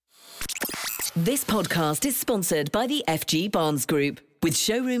This podcast is sponsored by the FG Barnes Group, with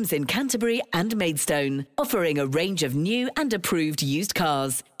showrooms in Canterbury and Maidstone, offering a range of new and approved used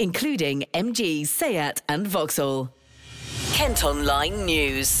cars, including MG, Seat and Vauxhall. Kent Online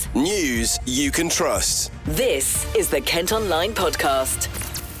News. News you can trust. This is the Kent Online Podcast.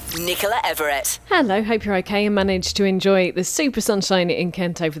 Nicola Everett. Hello, hope you're okay and managed to enjoy the super sunshine in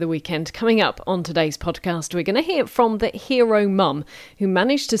Kent over the weekend. Coming up on today's podcast, we're going to hear from the hero mum who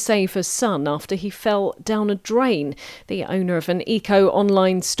managed to save her son after he fell down a drain. The owner of an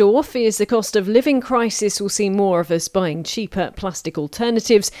eco-online store fears the cost of living crisis will see more of us buying cheaper plastic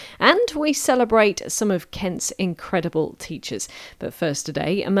alternatives, and we celebrate some of Kent's incredible teachers. But first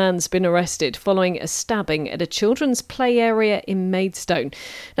today, a man's been arrested following a stabbing at a children's play area in Maidstone.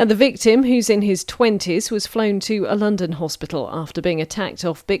 Now, the victim, who's in his 20s, was flown to a London hospital after being attacked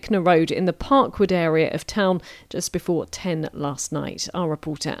off Bicknor Road in the Parkwood area of town just before 10 last night. Our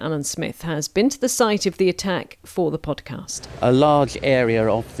reporter Alan Smith has been to the site of the attack for the podcast. A large area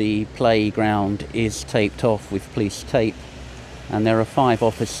of the playground is taped off with police tape, and there are 5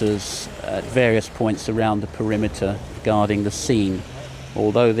 officers at various points around the perimeter guarding the scene,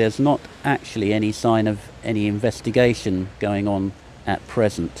 although there's not actually any sign of any investigation going on at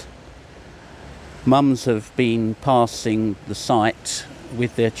present. Mums have been passing the site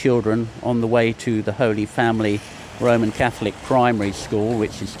with their children on the way to the Holy Family Roman Catholic Primary School,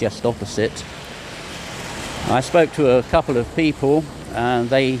 which is just opposite. I spoke to a couple of people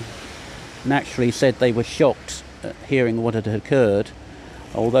and they naturally said they were shocked at hearing what had occurred,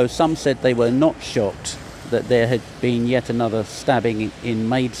 although some said they were not shocked that there had been yet another stabbing in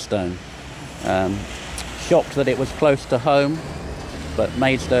Maidstone. Shocked that it was close to home, but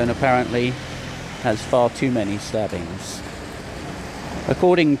Maidstone apparently has far too many stabbings.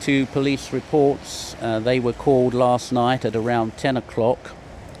 According to police reports, they were called last night at around 10 o'clock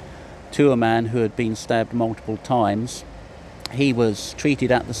to a man who had been stabbed multiple times. He was treated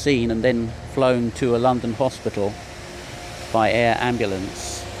at the scene and then flown to a London hospital by air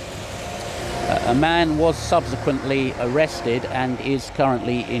ambulance. A man was subsequently arrested and is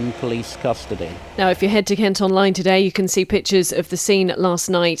currently in police custody. Now, if you head to Kent Online today, you can see pictures of the scene last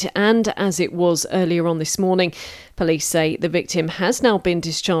night and as it was earlier on this morning. Police say the victim has now been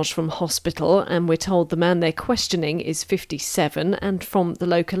discharged from hospital, and we're told the man they're questioning is 57 and from the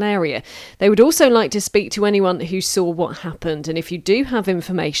local area. They would also like to speak to anyone who saw what happened, and if you do have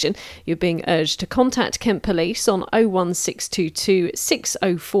information, you're being urged to contact Kent Police on 01622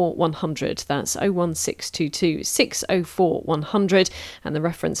 604 100. That's 01622 604 100, and the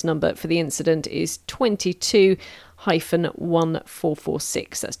reference number for the incident is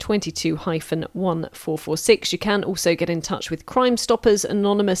 22-1446. That's 22-1446. You can also get in touch with Crime Stoppers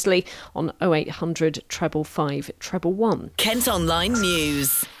anonymously on 0800 555 111. Kent Online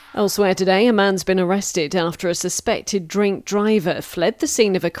News. Elsewhere today, a man's been arrested after a suspected drink driver fled the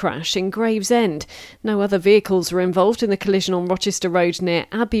scene of a crash in Gravesend. No other vehicles were involved in the collision on Rochester Road near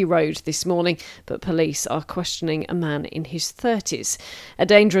Abbey Road this morning, but police are questioning a man in his 30s. A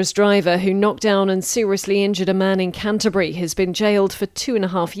dangerous driver who knocked down and seriously injured a man in Canterbury has been jailed for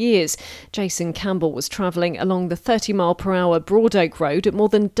 2.5 years. Jason Campbell was travelling along the 30-mile-per-hour Broadoak Road at more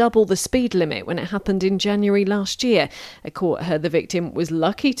than double the speed limit when it happened in January last year. A court heard the victim was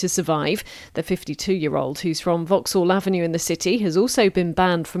lucky to survive. The 52-year-old, who's from Vauxhall Avenue in the city, has also been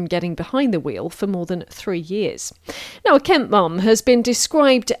banned from getting behind the wheel for more than 3 years. Now, a Kent mum has been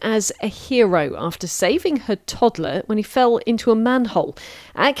described as a hero after saving her toddler when he fell into a manhole.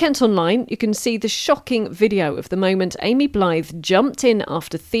 At Kent Online, you can see the shocking video of the moment Amy Blythe jumped in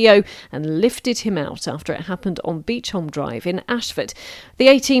after Theo and lifted him out after it happened on Beechholm Drive in Ashford. The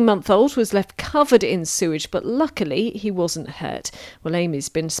 18-month-old was left covered in sewage, but luckily he wasn't hurt. Well, Amy's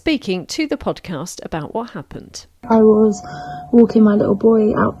been speaking to the podcast about what happened. I was walking my little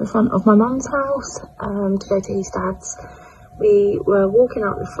boy out the front of my mum's house to go to his dad's. We were walking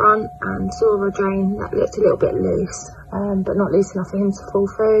out the front and saw a drain that looked a little bit loose, but not loose enough for him to fall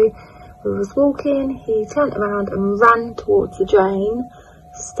through. We was walking, he turned around and ran towards the drain,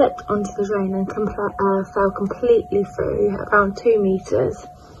 stepped onto the drain and fell completely through, around 2 metres.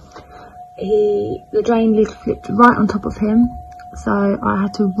 The drain lid flipped right on top of him, so I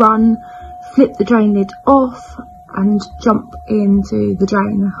had to run, flip the drain lid off and jump into the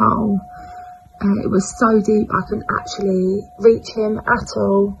drain hole. It was so deep I couldn't actually reach him at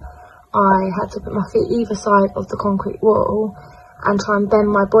all. I had to put my feet either side of the concrete wall and try and bend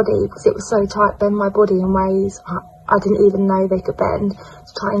my body, because it was so tight, bend my body in ways I didn't even know they could bend,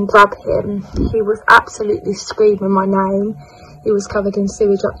 to try and grab him. He was absolutely screaming my name. He was covered in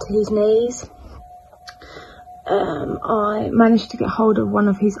sewage up to his knees. I managed to get hold of one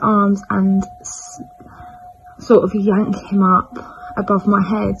of his arms and sort of yank him up above my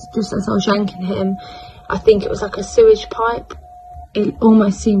head. Just as I was yanking him, I think it was like a sewage pipe. It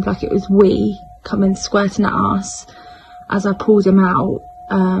almost seemed like it was coming squirting at us as I pulled him out.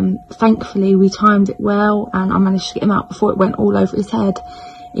 Thankfully we timed it well and I managed to get him out before it went all over his head.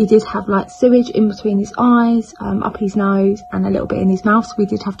 He did have like sewage in between his eyes, up his nose and a little bit in his mouth, so we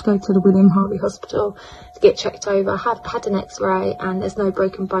did have to go to the William Harvey Hospital to get checked over. Had an x-ray and there's no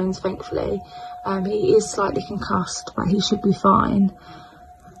broken bones, thankfully. He is slightly concussed but he should be fine.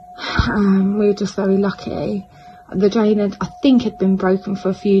 We were just very lucky. The drain I think had been broken for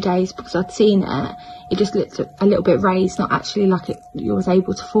a few days because I'd seen it. It just looked a little bit raised, not actually like you was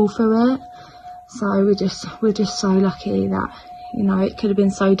able to fall through it. So we're just so lucky that, you know, it could have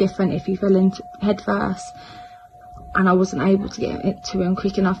been so different if he fell into head first and I wasn't able to get it to him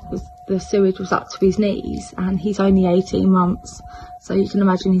quick enough because the sewage was up to his knees and he's only 18 months. So you can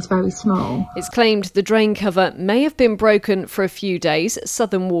imagine he's very small. It's claimed the drain cover may have been broken for a few days.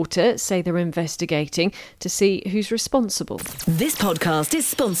 Southern Water say they're investigating to see who's responsible. This podcast is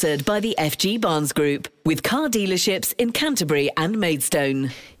sponsored by the FG Barnes Group, with car dealerships in Canterbury and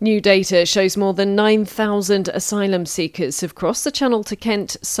Maidstone. New data shows more than 9,000 asylum seekers have crossed the Channel to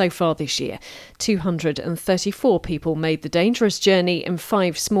Kent so far this year. 234 people made the dangerous journey in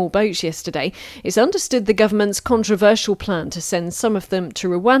 5 small boats yesterday. It's understood the government's controversial plan to send some of them to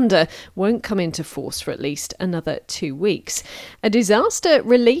Rwanda won't come into force for at least another 2 weeks. A disaster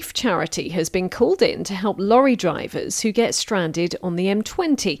relief charity has been called in to help lorry drivers who get stranded on the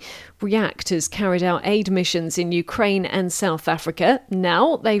M20. React has carried out aid missions in Ukraine and South Africa.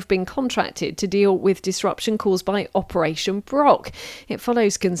 Now they've been contracted to deal with disruption caused by Operation Brock. It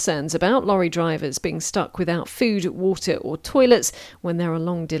follows concerns about lorry drivers being stuck without food, water or toilets when there are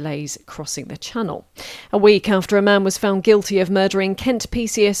long delays crossing the channel. A week after a man was found guilty of murdering Kent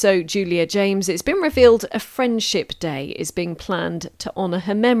PCSO Julia James, it's been revealed a Friendship Day is being planned to honour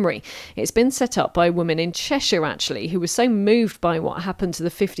her memory. It's been set up by a woman in Cheshire, actually, who was so moved by what happened to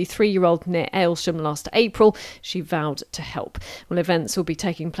the 53-year-old near Aylsham last April, she vowed to help. Well, events will be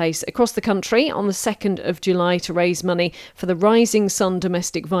taking place across the country on the 2nd of July to raise money for the Rising Sun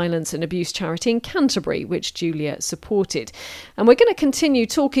Domestic Violence and Abuse charity in Canterbury, which Julia supported. And we're going to continue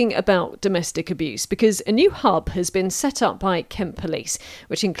talking about domestic abuse because a new hub has been set up by Kent Police,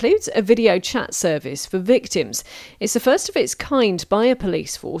 which includes a video chat service for victims. It's the first of its kind by a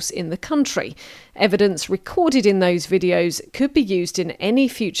police force in the country. Evidence recorded in those videos could be used in any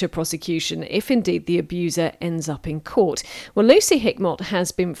future prosecution if indeed the abuser ends up in court. Well, Lucy Hickmott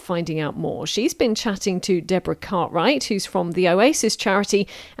has been finding out more. She's been chatting to Deborah Cartwright, who's from the Oasis charity,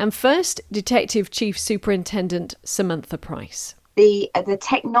 and First Detective Chief Superintendent Samantha Price. The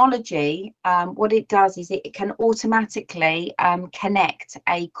technology, what it does is it can automatically connect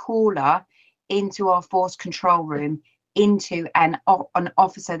a caller into our force control room into an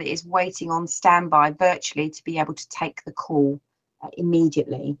officer that is waiting on standby virtually to be able to take the call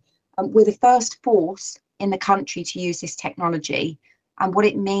immediately. We're the first force in the country to use this technology, and what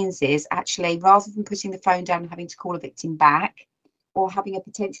it means is actually rather than putting the phone down and having to call a victim back or having a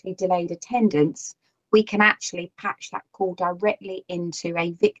potentially delayed attendance, we can actually patch that call directly into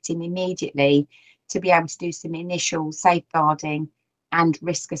a victim immediately to be able to do some initial safeguarding and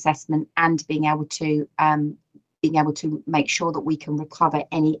risk assessment and being able to make sure that we can recover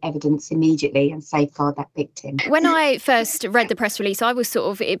any evidence immediately and safeguard that victim. When I first read the press release,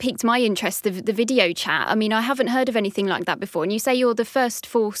 it piqued my interest, the video chat. I mean, I haven't heard of anything like that before. And you say you're the first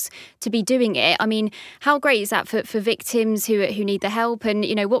force to be doing it. I mean, how great is that for victims who need the help? And,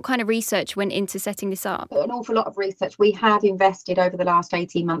 you know, what kind of research went into setting this up? An awful lot of research. We have invested over the last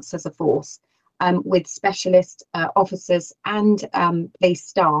 18 months as a force with specialist officers and police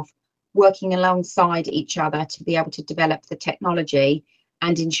staff working alongside each other to be able to develop the technology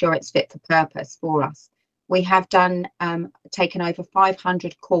and ensure it's fit for purpose for us. We have taken over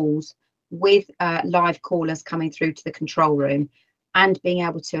 500 calls with live callers coming through to the control room and being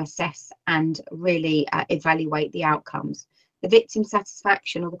able to assess and really evaluate the outcomes. The victim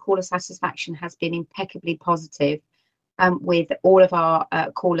satisfaction or the caller satisfaction has been impeccably positive, with all of our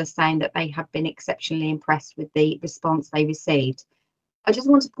callers saying that they have been exceptionally impressed with the response they received. I just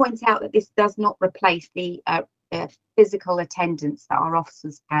want to point out that this does not replace the physical attendance that our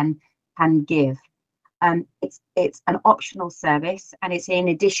officers can give. It's an optional service and it's in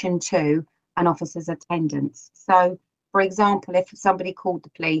addition to an officer's attendance. So, for example, if somebody called the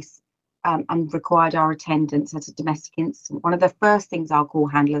police and required our attendance at a domestic incident, one of the first things our call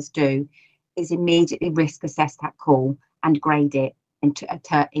handlers do is immediately risk assess that call and grade it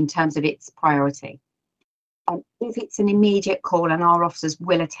in terms of its priority. If it's an immediate call, and our officers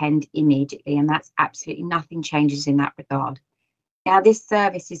will attend immediately, and that's absolutely nothing changes in that regard. Now, this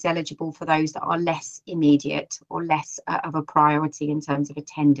service is eligible for those that are less immediate or less of a priority in terms of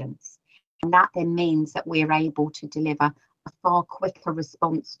attendance. And that then means that we're able to deliver a far quicker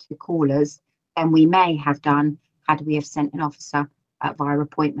response to callers than we may have done had we have sent an officer via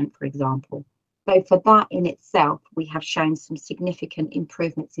appointment, for example. So for that in itself, we have shown some significant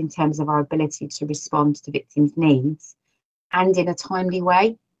improvements in terms of our ability to respond to victims' needs and in a timely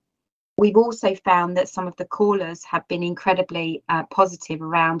way. We've also found that some of the callers have been incredibly positive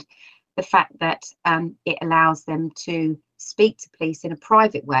around the fact that it allows them to speak to police in a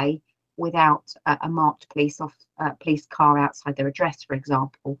private way without a marked police car outside their address, for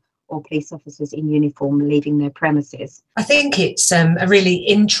example, or police officers in uniform leaving their premises. I think it's a really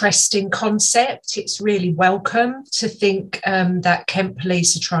interesting concept. It's really welcome to think that Kent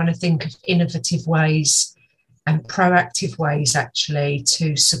Police are trying to think of innovative ways and proactive ways actually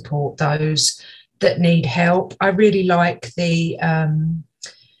to support those that need help. I really like the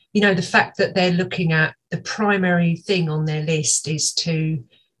fact that they're looking at the primary thing on their list is to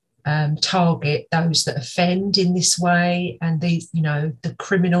target those that offend in this way, and the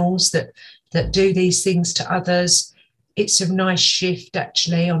criminals that do these things to others. It's a nice shift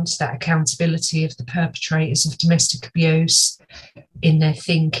actually onto that accountability of the perpetrators of domestic abuse in their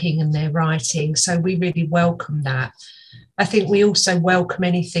thinking and their writing. So we really welcome that. I think we also welcome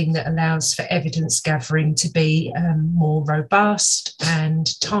anything that allows for evidence gathering to be more robust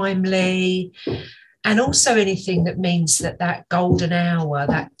and timely. And also anything that means that golden hour,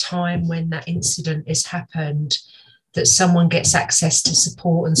 that time when that incident has happened, that someone gets access to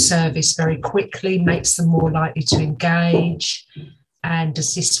support and service very quickly, makes them more likely to engage and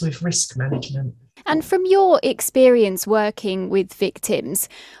assist with risk management. And from your experience working with victims,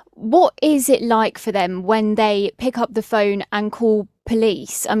 what is it like for them when they pick up the phone and call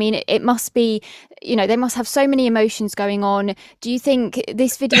police? I mean, it must be, they must have so many emotions going on. Do you think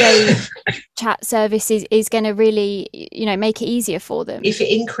this video chat service is going to really, make it easier for them? If it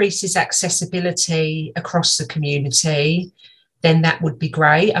increases accessibility across the community, then that would be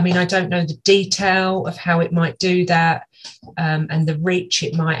great. I mean, I don't know the detail of how it might do that, and the reach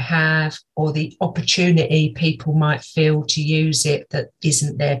it might have, or the opportunity people might feel to use it that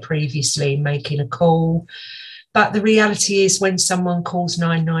isn't there previously, making a call. But the reality is when someone calls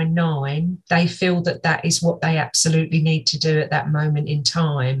 999, they feel that is what they absolutely need to do at that moment in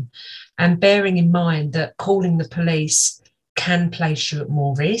time. And bearing in mind that calling the police can place you at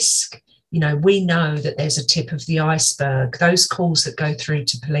more risk. We know that there's a tip of the iceberg. Those calls that go through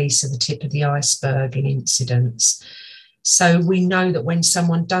to police are the tip of the iceberg in incidents. So we know that when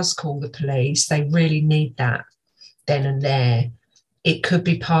someone does call the police, they really need that then and there. It could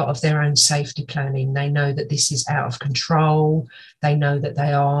be part of their own safety planning. They know that this is out of control. They know that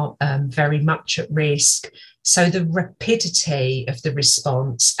they are very much at risk. So the rapidity of the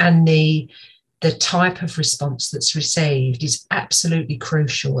response and the type of response that's received is absolutely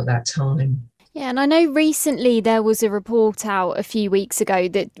crucial at that time. Yeah, and I know recently there was a report out a few weeks ago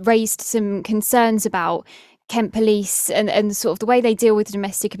that raised some concerns about Kent Police and sort of the way they deal with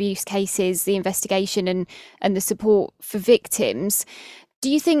domestic abuse cases, the investigation and the support for victims. Do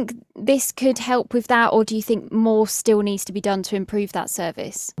you think this could help with that, or do you think more still needs to be done to improve that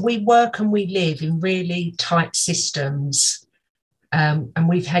service? We work and we live in really tight systems, and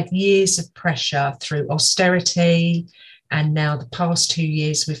we've had years of pressure through austerity and now the past 2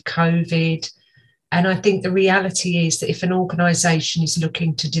 years with COVID. And I think the reality is that if an organisation is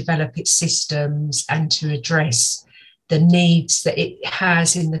looking to develop its systems and to address the needs that it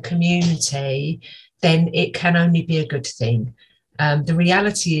has in the community, then it can only be a good thing. The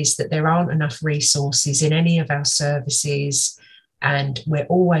reality is that there aren't enough resources in any of our services, and we're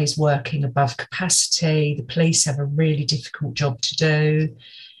always working above capacity. The police have a really difficult job to do.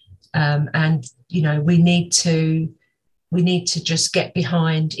 We need to just get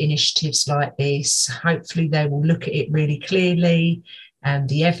behind initiatives like this. Hopefully they will look at it really clearly, and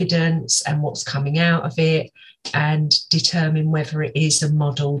the evidence and what's coming out of it, and determine whether it is a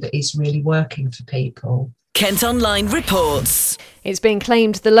model that is really working for people. Kent Online reports. It's been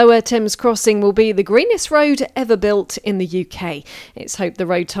claimed the Lower Thames Crossing will be the greenest road ever built in the UK. It's hoped the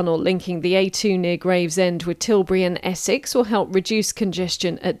road tunnel linking the A2 near Gravesend with Tilbury and Essex will help reduce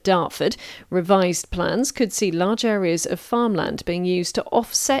congestion at Dartford. Revised plans could see large areas of farmland being used to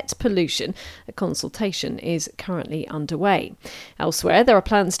offset pollution. A consultation is currently underway. Elsewhere, there are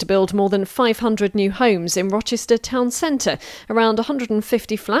plans to build more than 500 new homes in Rochester town centre. Around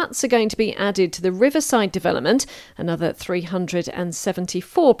 150 flats are going to be added to the Riverside development. Another 300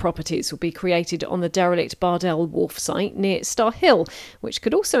 174 properties will be created on the derelict Bardell Wharf site near Star Hill, which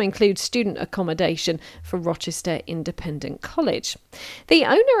could also include student accommodation for Rochester Independent College. The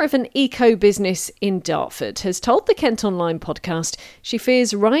owner of an eco-business in Dartford has told the Kent Online podcast she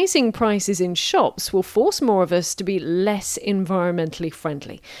fears rising prices in shops will force more of us to be less environmentally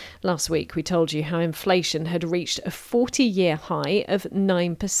friendly. Last week we told you how inflation had reached a 40-year high of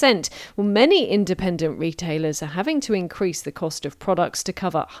 9%. Well, many independent retailers are having to increase the cost of products to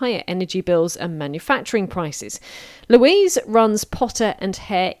cover higher energy bills and manufacturing prices. Louise runs Potter and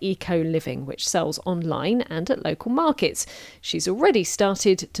Hare Eco Living, which sells online and at local markets. She's already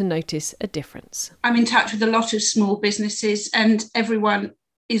started to notice a difference. I'm in touch with a lot of small businesses and everyone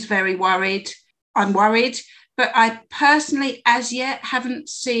is very worried. I'm worried, but I personally, as yet, haven't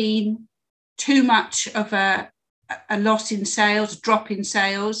seen too much of a loss in sales, drop in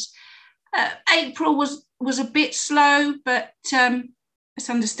sales. April was a bit slow, but it's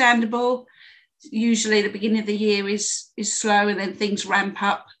understandable. Usually the beginning of the year is slow and then things ramp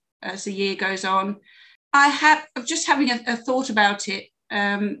up as the year goes on. I'm just having a thought about it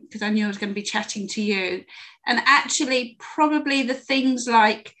because I knew I was going to be chatting to you. And actually probably the things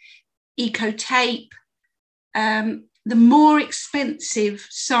like eco tape, the more expensive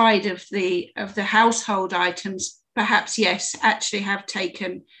side of the household items, perhaps, yes, actually have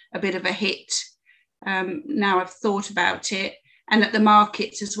taken a bit of a hit. Now I've thought about it, and at the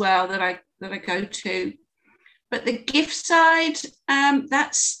markets as well that I go to. But the gift side,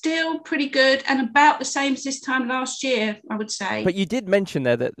 that's still pretty good and about the same as this time last year, I would say. But you did mention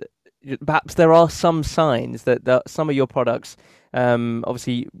there that perhaps there are some signs that some of your products,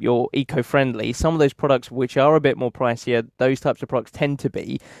 obviously you're eco-friendly, some of those products which are a bit more pricier, those types of products tend to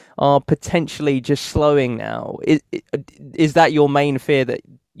be, are potentially just slowing now. Is that your main fear, that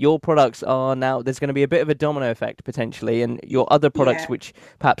your products are now, there's going to be a bit of a domino effect potentially, and your other products which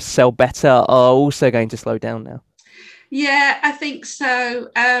perhaps sell better are also going to slow down now? Yeah, I think so.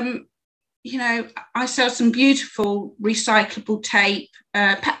 I sell some beautiful recyclable tape,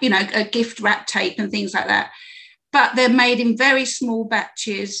 a gift wrap tape and things like that. But they're made in very small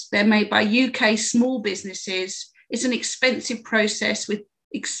batches. They're made by UK small businesses. It's an expensive process with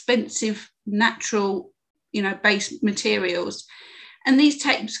expensive natural, based materials. And these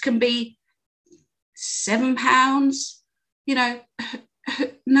tapes can be £7.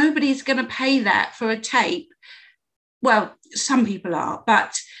 Nobody's going to pay that for a tape. Well, some people are,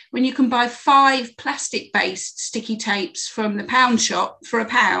 but when you can buy 5 plastic-based sticky tapes from the pound shop for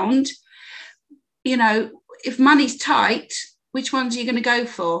 £1, if money's tight, which ones are you going to go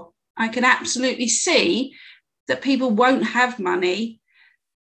for? I can absolutely see that people won't have money,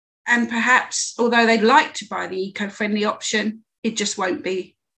 and perhaps, although they'd like to buy the eco-friendly option, it just won't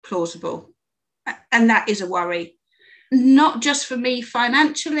be plausible. And that is a worry, not just for me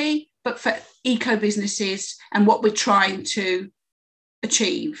financially, but for eco businesses and what we're trying to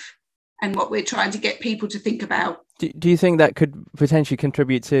achieve and what we're trying to get people to think about. Do you think that could potentially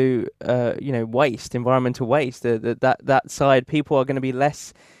contribute to, waste, environmental waste? That side, people are going to be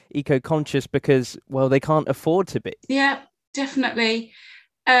less eco-conscious because, well, they can't afford to be. Yeah, definitely.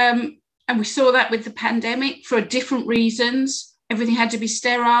 And we saw that with the pandemic for different reasons. Everything had to be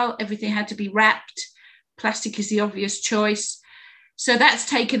sterile. Everything had to be wrapped. Plastic is the obvious choice. So that's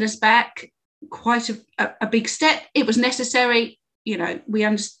taken us back quite a big step. It was necessary. I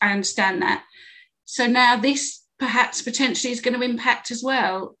understand that. So now this perhaps potentially is going to impact as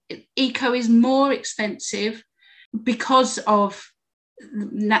well. Eco is more expensive because of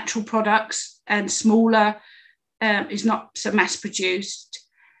natural products and smaller, is not so mass produced.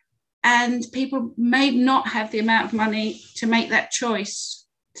 And people may not have the amount of money to make that choice.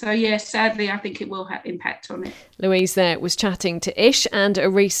 So, yes, sadly, I think it will have impact on it. Louise there was chatting to Ish, and a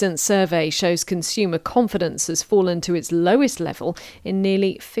recent survey shows consumer confidence has fallen to its lowest level in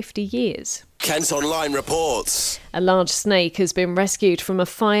nearly 50 years. Kent Online reports. A large snake has been rescued from a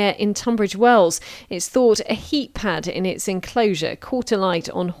fire in Tunbridge Wells. It's thought a heat pad in its enclosure caught alight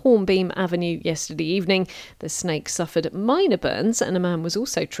on Hornbeam Avenue yesterday evening. The snake suffered minor burns, and a man was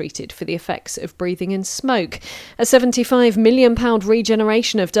also treated for the effects of breathing in smoke. A £75 million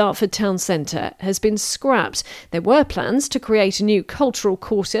regeneration of Dartford Town Centre has been scrapped. There were plans to create a new cultural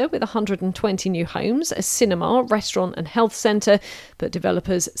quarter with 120 new homes, a cinema, restaurant and health centre, but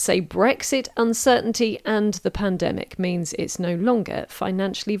developers say Brexit uncertainty and the pandemic means it's no longer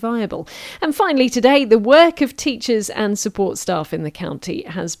financially viable. And finally today, the work of teachers and support staff in the county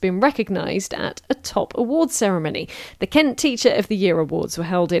has been recognised at a top awards ceremony. The Kent Teacher of the Year Awards were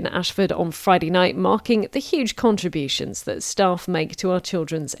held in Ashford on Friday night, marking the huge contributions that staff make to our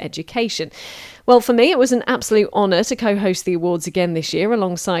children's education. Well, for me, it was an absolute honour to co-host the awards again this year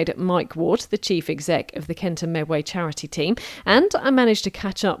alongside Mike Ward, the Chief Exec of the Kent and Medway charity team, and I managed to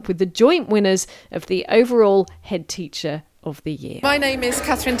catch up with the joint winners of the overall Head Teacher of the Year. My name is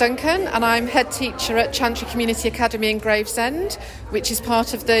Catherine Duncan and I'm Head Teacher at Chantry Community Academy in Gravesend, which is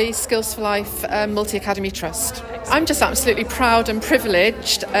part of the Skills for Life Multi-Academy Trust. I'm just absolutely proud and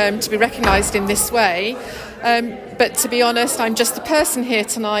privileged to be recognised in this way. But to be honest, I'm just the person here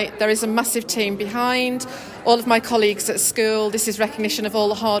tonight. There is a massive team behind. All of my colleagues at school, this is recognition of all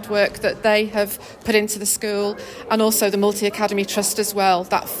the hard work that they have put into the school, and also the Multi-Academy Trust as well.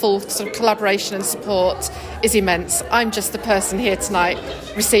 That full sort of collaboration and support is immense. I'm just the person here tonight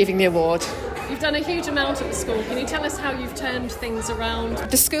receiving the award. You've done a huge amount at the school. Can you tell us how you've turned things around?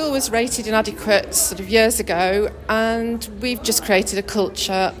 The school was rated inadequate sort of years ago, and we've just created a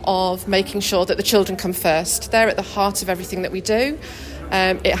culture of making sure that the children come first. They're at the heart of everything that we do.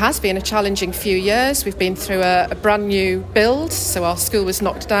 It has been a challenging few years. We've been through a brand new build, so our school was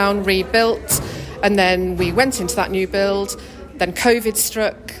knocked down, rebuilt, and then we went into that new build. Then COVID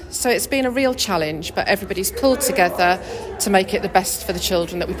struck, so it's been a real challenge, but everybody's pulled together to make it the best for the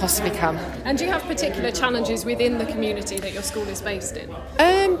children that we possibly can. And do you have particular challenges within the community that your school is based in?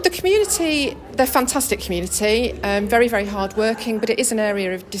 The community, they're a fantastic community, very, very hard working, but it is an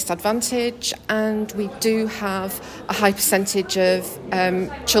area of disadvantage, and we do have a high percentage of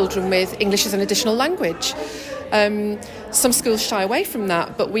children with English as an additional language. Some schools shy away from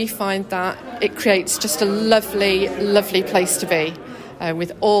that, but we find that it creates just a lovely, lovely place to be.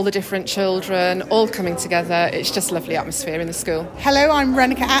 With all the different children all coming together. It's just a lovely atmosphere in the school. Hello, I'm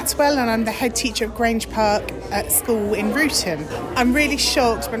Renica Atwell and I'm the head teacher at Grange Park at school in Rootham. I'm really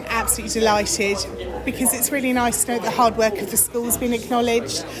shocked but absolutely delighted because it's really nice to know the hard work of the school has been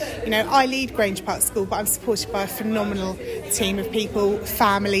acknowledged. You know, I lead Grange Park School, but I'm supported by a phenomenal team of people,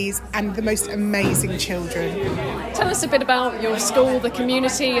 families and the most amazing children. Tell us a bit about your school, the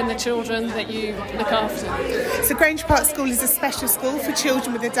community and the children that you look after. So Grange Park School is a special school for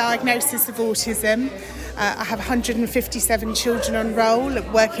children with a diagnosis of autism. I have 157 children on roll,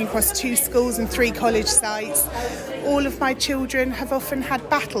 working across 2 schools and 3 college sites. All of my children have often had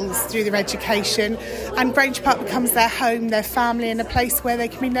battles through their education, and Grange Park becomes their home, their family, and a place where they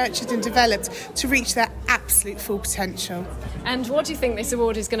can be nurtured and developed to reach their absolute full potential. And what do you think this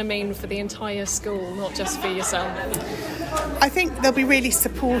award is going to mean for the entire school, not just for yourself? I think they'll be really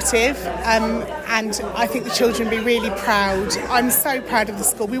supportive, and I think the children will be really proud. I'm so proud of the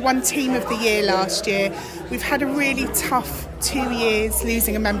school. We won Team of the Year last year. We've had a really tough 2 years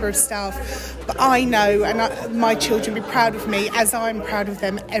losing a member of staff, but I know, and my children will be proud of me as I'm proud of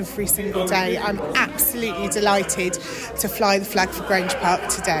them every single day. I'm absolutely delighted to fly the flag for Grange Park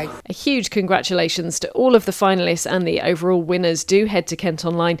today. A huge congratulations to all of the finalists and the overall winners. Do head to Kent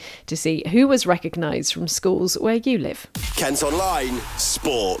Online to see who was recognised from schools where you live. Kent Online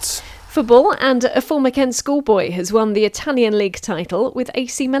Sport. Football, and a former Kent schoolboy has won the Italian League title with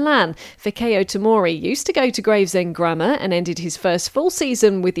AC Milan. Fikayo Tomori used to go to Gravesend Grammar and ended his first full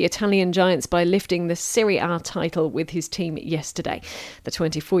season with the Italian Giants by lifting the Serie A title with his team yesterday. The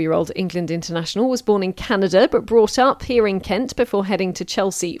 24-year-old England international was born in Canada but brought up here in Kent before heading to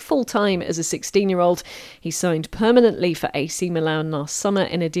Chelsea full-time as a 16-year-old. He signed permanently for AC Milan last summer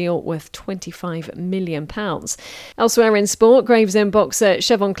in a deal worth £25 million. Elsewhere in sport, Gravesend boxer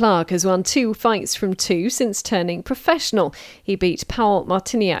Chevon Clark has won 2 fights from 2 since turning professional. He beat Paul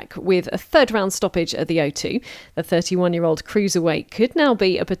Martiniak with a third-round stoppage at the O2. The 31-year-old cruiserweight could now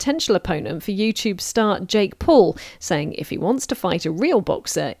be a potential opponent for YouTube star Jake Paul, saying if he wants to fight a real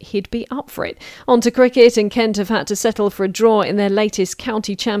boxer, he'd be up for it. On to cricket, and Kent have had to settle for a draw in their latest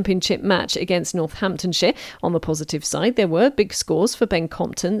county championship match against Northamptonshire. On the positive side, there were big scores for Ben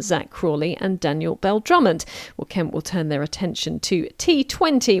Compton, Zach Crawley and Daniel Bell-Drummond. Well, Kent will turn their attention to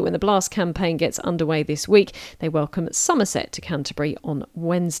T20 when the Blast campaign gets underway this week. They welcome Somerset to Canterbury on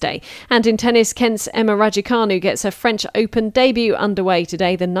Wednesday. And in tennis, Kent's Emma Raducanu gets her French Open debut underway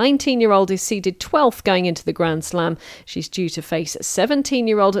today. The 19-year-old is seeded 12th going into the Grand Slam. She's due to face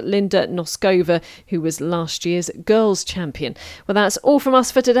 17-year-old Linda Noskova, who was last year's girls champion. Well, that's all from us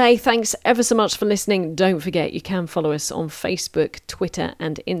for today. Thanks ever so much for listening. Don't forget you can follow us on Facebook, Twitter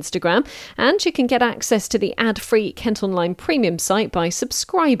and Instagram, and you can get access to the ad-free Kent Online premium site by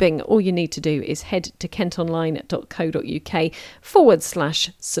subscribing listening, all you need to do is head to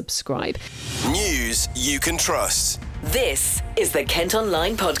kentonline.co.uk/subscribe. News you can trust. This is the Kent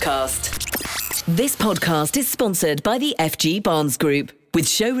Online Podcast. This podcast is sponsored by the FG Barnes Group, with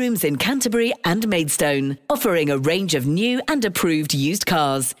showrooms in Canterbury and Maidstone, offering a range of new and approved used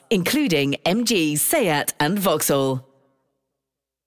cars, including MG, Seat and Vauxhall.